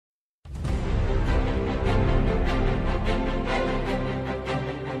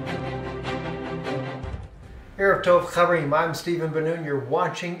Erev Tov Charim, I'm Stephen Ben-Nun. You're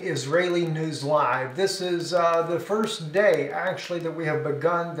watching Israeli News Live. This is the first day, actually, that we have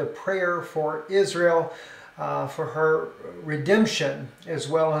begun the prayer for Israel, for her redemption, as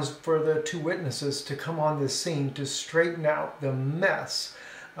well as for the two witnesses to come on the scene to straighten out the mess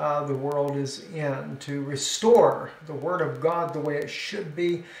the world is in, to restore the Word of God the way it should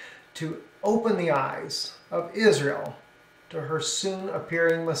be, to open the eyes of Israel to her soon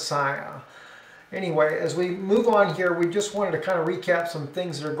appearing Messiah. Anyway, as we move on here, we just wanted to kind of recap some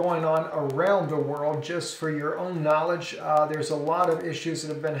things that are going on around the world, just for your own knowledge. There's a lot of issues that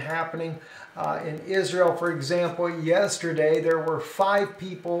have been happening in Israel. For example, yesterday there were 5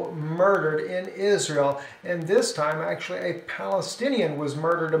 people murdered in Israel, and this time actually a Palestinian was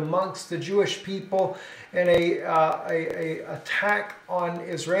murdered amongst the Jewish people in a attack on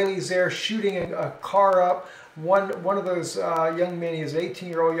Israelis there, shooting a car up. One of those young men, he was an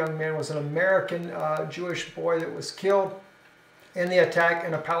 18-year-old young man, was an American Jewish boy that was killed in the attack,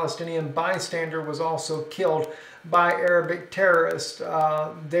 and a Palestinian bystander was also killed by Arabic terrorists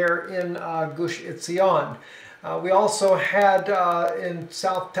there in Gush Etzion. We also had in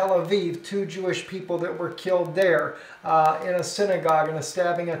South Tel Aviv 2 Jewish people that were killed there in a synagogue, in a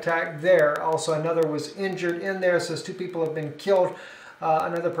stabbing attack there. Also another was injured in there. It says 2 people have been killed.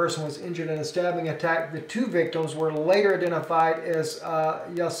 Another person was injured in a stabbing attack. The 2 victims were later identified as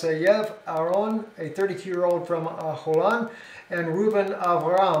Yasayev Aaron, a 32-year-old from Holon, and Reuben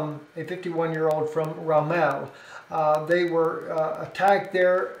Avram, a 51-year-old from Ramel. They were attacked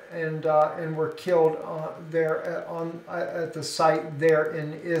there and were killed there at the site there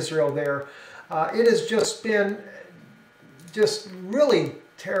in Israel there. It has just been really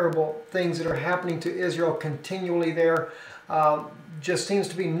terrible things that are happening to Israel continually there. Just seems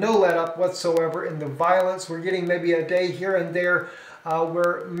to be no let up whatsoever in the violence. We're getting maybe a day here and there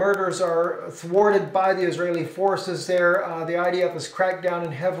where murders are thwarted by the Israeli forces there. The IDF has cracked down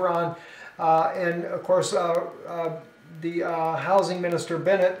in Hebron. And of course, the housing minister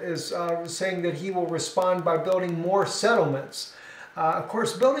Bennett is saying that he will respond by building more settlements. Of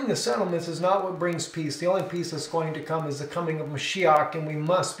course, building the settlements is not what brings peace. The only peace that's going to come is the coming of Mashiach, and we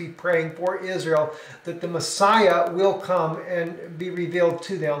must be praying for Israel that the Messiah will come and be revealed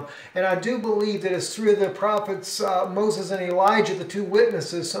to them. And I do believe that it's through the prophets Moses and Elijah, the 2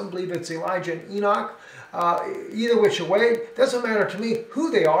 witnesses. Some believe it's Elijah and Enoch. Either which way, doesn't matter to me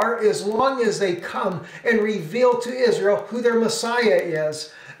who they are, as long as they come and reveal to Israel who their Messiah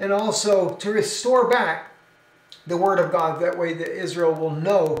is, and also to restore back the Word of God. That way that Israel will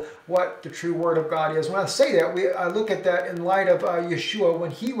know what the true Word of God is. When I say that, I look at that in light of Yeshua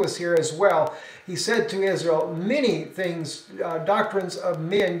when he was here as well. He said to Israel, many things, doctrines of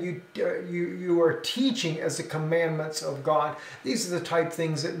men, you are teaching as the commandments of God. These are the type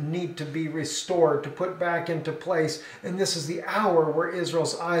things that need to be restored, to put back into place. And this is the hour where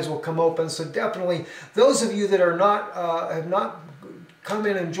Israel's eyes will come open. So definitely, those of you that are not, have not come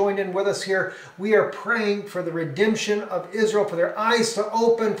in and joined in with us here, we are praying for the redemption of Israel, for their eyes to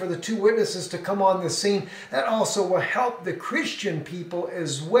open, for the 2 witnesses to come on the scene. That also will help the Christian people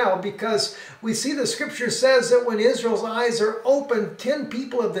as well, because we see the scripture says that when Israel's eyes are open, 10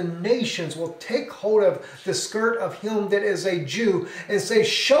 people of the nations will take hold of the skirt of him that is a Jew and say,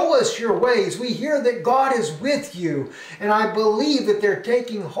 show us your ways. We hear that God is with you. And I believe that they're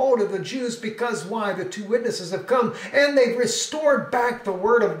taking hold of the Jews because why? The 2 witnesses have come and they've restored back the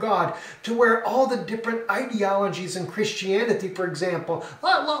Word of God to where all the different ideologies in Christianity, for example, a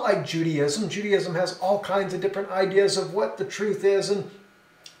lot like Judaism. Judaism has all kinds of different ideas of what the truth is, and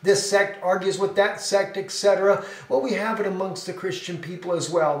this sect argues with that sect, etc. Well, we have it amongst the Christian people as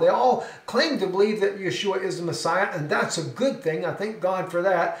well. They all claim to believe that Yeshua is the Messiah, and that's a good thing. I thank God for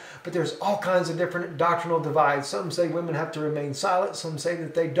that. But there's all kinds of different doctrinal divides. Some say women have to remain silent. Some say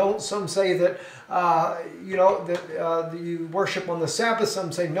that they don't. Some say that, you worship on the Sabbath.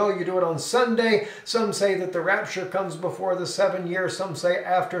 Some say, no, you do it on Sunday. Some say that the rapture comes before the 7 years. Some say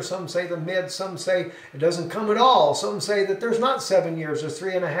after. Some say the mid. Some say it doesn't come at all. Some say that there's not 7 years. There's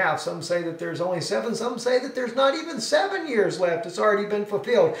 3.5. Some say that there's only 7. Some say that there's not even 7 years left. It's already been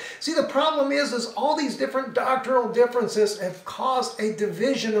fulfilled. See, the problem is all these different doctrinal differences have caused a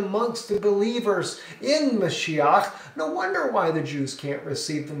division amongst the believers in Mashiach. No wonder why the Jews can't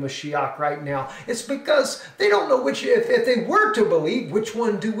receive the Mashiach right now. It's because they don't know which, if they were to believe, which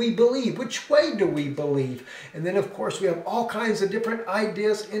one do we believe? Which way do we believe? And then, of course, we have all kinds of different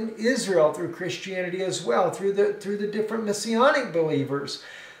ideas in Israel through Christianity as well, through the different Messianic believers.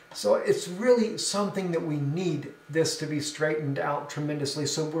 So it's really something that we need this to be straightened out tremendously.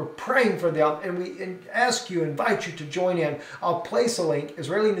 So we're praying for them, and we invite you to join in. I'll place a link,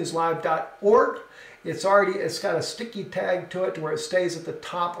 IsraeliNewsLive.org, It's got a sticky tag to it to where it stays at the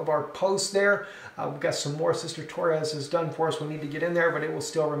top of our post there. We've got some more Sister Torres has done for us. We need to get in there, but it will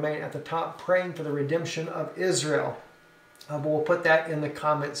still remain at the top, praying for the redemption of Israel. But we'll put that in the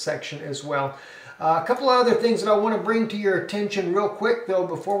comment section as well. A couple of other things that I want to bring to your attention real quick, though,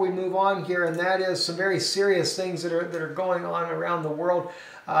 before we move on here, and that is some very serious things that are going on around the world.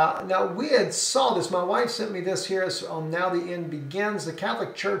 Now, we had saw this. My wife sent me this here. Now the End Begins. The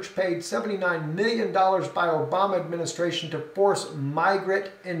Catholic Church paid $79 million by Obama administration to force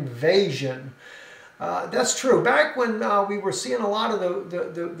migrant invasion. That's true. Back when we were seeing a lot of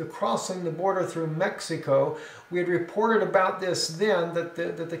the crossing the border through Mexico, we had reported about this then, that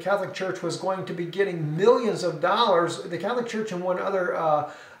the Catholic Church was going to be getting millions of dollars. The Catholic Church and one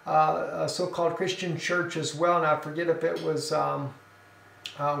other so-called Christian church as well, and I forget if it was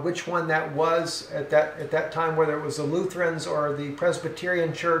which one that was at that time, whether it was the Lutherans or the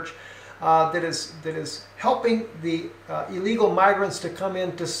Presbyterian Church, that is helping the illegal migrants to come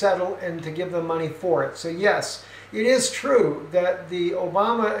in to settle and to give them money for it. So yes, it is true that the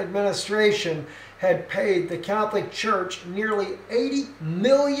Obama administration had paid the Catholic Church nearly $80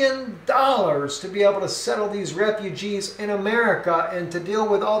 million to be able to settle these refugees in America and to deal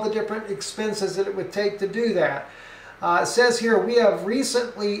with all the different expenses that it would take to do that. It says here, we have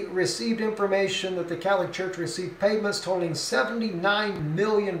recently received information that the Catholic Church received payments totaling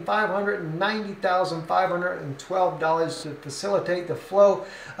 $79,590,512 to facilitate the flow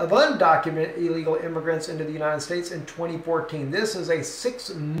of undocumented illegal immigrants into the United States in 2014. This is a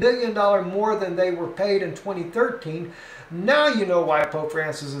 $6 million more than they were paid in 2013. Now you know why Pope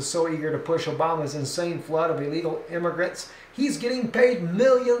Francis is so eager to push Obama's insane flood of illegal immigrants. He's getting paid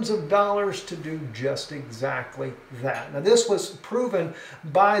millions of dollars to do just exactly that. Now, this was proven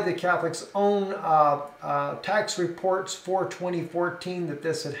by the Catholics' own tax reports for 2014 that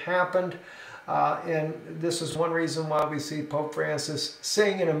this had happened. And this is one reason why we see Pope Francis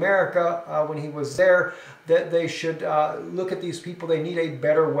saying in America when he was there that they should look at these people. They need a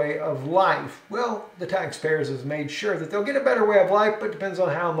better way of life. Well, the taxpayers have made sure that they'll get a better way of life, but it depends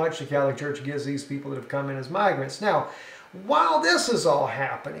on how much the Catholic Church gives these people that have come in as migrants. Now, while this is all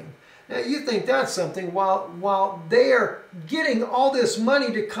happening, now you think that's something, while they are getting all this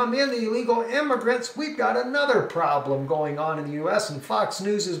money to come in, the illegal immigrants, we've got another problem going on in the U.S., and Fox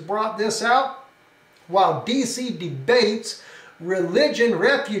News has brought this out. While D.C. debates religion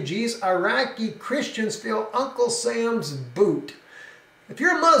refugees, Iraqi Christians feel Uncle Sam's boot. If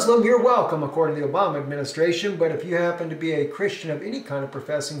you're a Muslim, you're welcome, according to the Obama administration, but if you happen to be a Christian of any kind of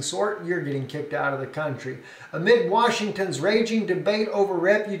professing sort, you're getting kicked out of the country. Amid Washington's raging debate over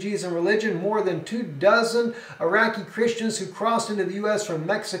refugees and religion, more than 24 Iraqi Christians who crossed into the U.S. from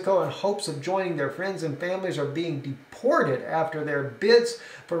Mexico in hopes of joining their friends and families are being deported after their bids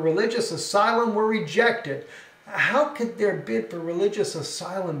for religious asylum were rejected. How could their bid for religious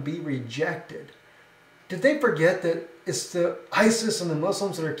asylum be rejected? Did they forget that it's the ISIS and the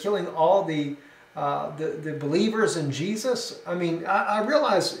Muslims that are killing all the believers in Jesus? I mean, I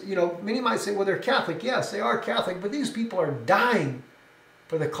realize, you know, many might say, well, they're Catholic. Yes, they are Catholic, but these people are dying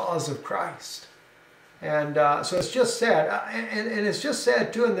for the cause of Christ. And so it's just sad. And it's just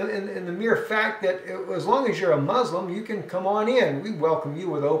sad, too, in the mere fact that as long as you're a Muslim, you can come on in. We welcome you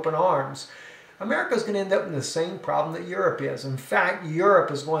with open arms. America's going to end up in the same problem that Europe is. In fact,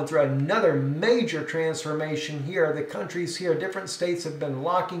 Europe is going through another major transformation here. The countries here, different states have been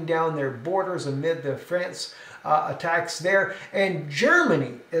locking down their borders amid the France attacks there. And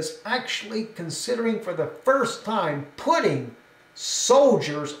Germany is actually considering for the first time putting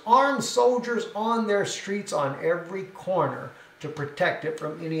soldiers, armed soldiers on their streets on every corner to protect it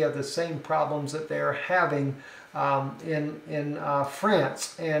from any of the same problems that they're having in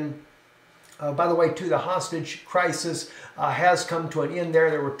France. And by the way, too, the hostage crisis has come to an end there.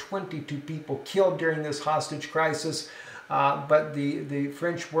 There were 22 people killed during this hostage crisis, but the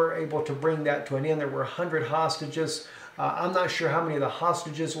French were able to bring that to an end. There were 100 hostages. I'm not sure how many of the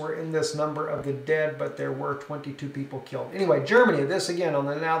hostages were in this number of the dead, but there were 22 people killed. Anyway, Germany, this again on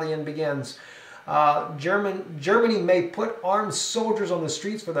the Now the End Begins. Germany may put armed soldiers on the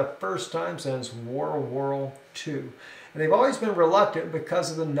streets for the first time since World War II. And they've always been reluctant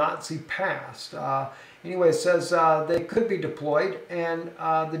because of the Nazi past. Anyway, it says they could be deployed, and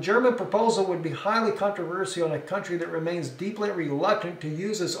the German proposal would be highly controversial in a country that remains deeply reluctant to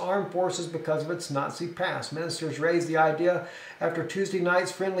use its armed forces because of its Nazi past. Ministers raised the idea after Tuesday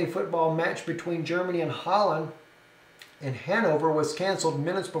night's friendly football match between Germany and Holland in Hanover was canceled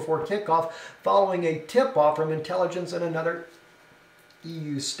minutes before kickoff following a tip-off from intelligence in another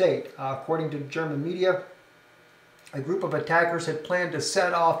EU state. According to German media, A group of attackers had planned to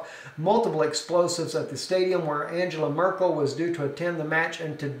set off multiple explosives at the stadium where Angela Merkel was due to attend the match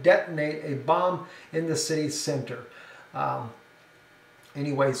and to detonate a bomb in the city's center.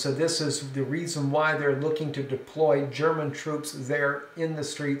 Anyway, so this is the reason why they're looking to deploy German troops there in the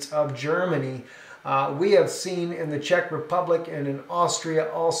streets of Germany. We have seen in the Czech Republic and in Austria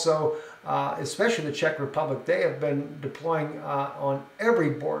also, especially the Czech Republic, they have been deploying on every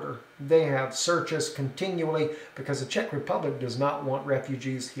border. They have searches continually because the Czech Republic does not want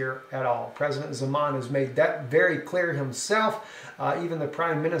refugees here at all. President Zeman has made that very clear himself. Even the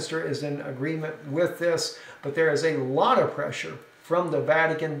Prime Minister is in agreement with this, but there is a lot of pressure from the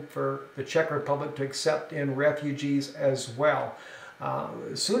Vatican for the Czech Republic to accept in refugees as well.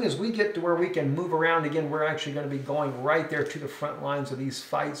 As soon as we get to where we can move around again, we're actually going to be going right there to the front lines of these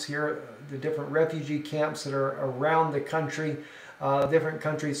fights here, the different refugee camps that are around the country, different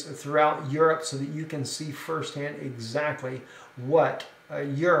countries throughout Europe, so that you can see firsthand exactly what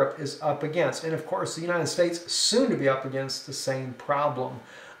Europe is up against. And of course, the United States soon to be up against the same problem,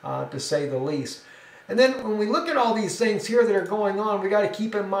 to say the least. And then when we look at all these things here that are going on, we got to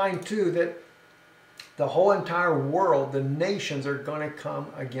keep in mind too that the whole entire world, the nations, are going to come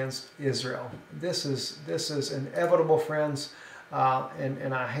against Israel. This is inevitable, friends.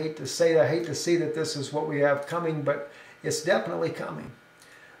 And I hate to say that. I hate to see that this is what we have coming, but it's definitely coming.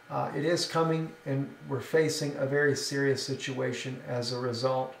 It is coming, and we're facing a very serious situation as a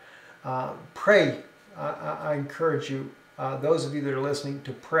result. Pray. I encourage you, those of you that are listening,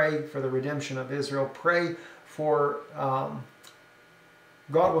 to pray for the redemption of Israel. Pray for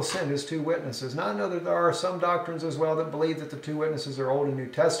God will send his two witnesses. Now, I know that there are some doctrines as well that believe that the two witnesses are Old and New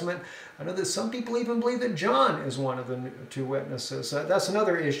Testament. I know that some people even believe that John is one of the two witnesses. That's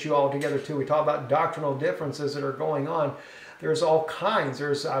another issue altogether too. We talk about doctrinal differences that are going on. There's all kinds.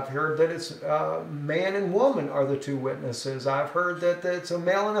 I've heard that it's man and woman are the two witnesses. I've heard that it's a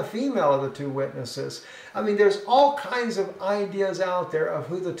male and a female are the two witnesses. I mean, there's all kinds of ideas out there of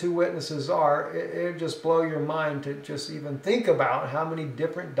who the two witnesses are. It just blow your mind to just even think about how many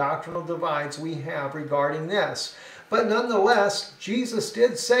different doctrinal divides we have regarding this. But nonetheless, Jesus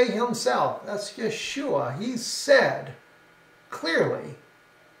did say himself, that's Yeshua, he said clearly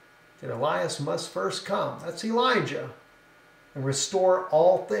that Elias must first come. That's Elijah. And restore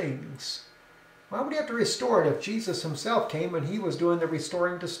all things. Why would he have to restore it if Jesus himself came and he was doing the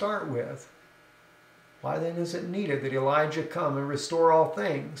restoring to start with? Why then is it needed that Elijah come and restore all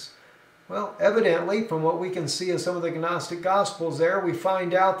things? Well, evidently, from what we can see in some of the Gnostic Gospels there, we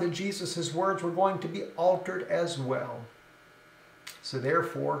find out that Jesus' words were going to be altered as well. So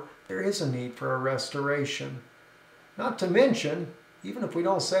therefore, there is a need for a restoration. Not to mention, even if we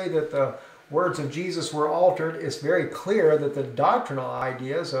don't say that the words of Jesus were altered, it's very clear that the doctrinal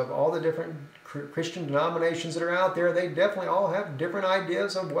ideas of all the different Christian denominations that are out there, they definitely all have different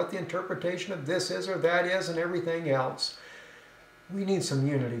ideas of what the interpretation of this is or that is and everything else. We need some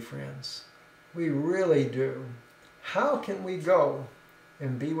unity, friends. We really do. How can we go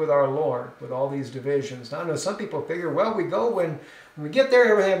and be with our Lord with all these divisions? Now, I know some people figure, well, we go when we get there,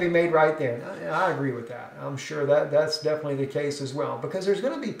 everything will be made right there. And I agree with that. I'm sure that's definitely the case as well. Because there's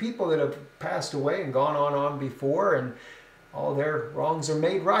going to be people that have passed away and gone on before, and all their wrongs are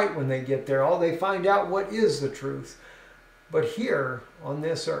made right when they get there. All they find out what is the truth. But here on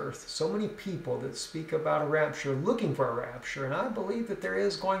this earth, so many people that speak about a rapture, looking for a rapture, and I believe that there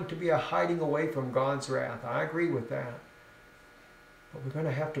is going to be a hiding away from God's wrath. I agree with that. But we're going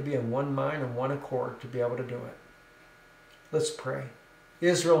to have to be in one mind and one accord to be able to do it. Let's pray.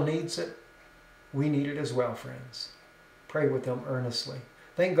 Israel needs it. We need it as well, friends. Pray with them earnestly.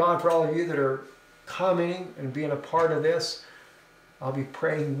 Thank God for all of you that are commenting and being a part of this. I'll be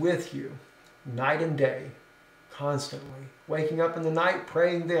praying with you night and day, constantly. Waking up in the night,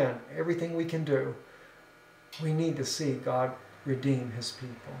 praying then. Everything we can do. We need to see God redeem his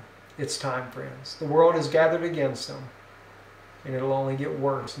people. It's time, friends. The world is gathered against them. And it'll only get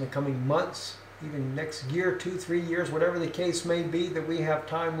worse in the coming months, even next year, 2, 3 years, whatever the case may be that we have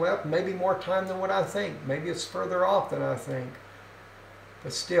time left. Maybe more time than what I think. Maybe it's further off than I think.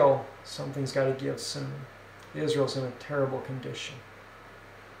 But still, something's got to give soon. Israel's in a terrible condition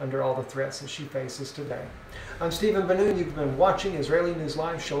under all the threats that she faces today. I'm Stephen Ben-Nun. You've been watching Israeli News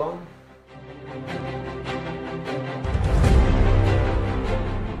Live. Shalom.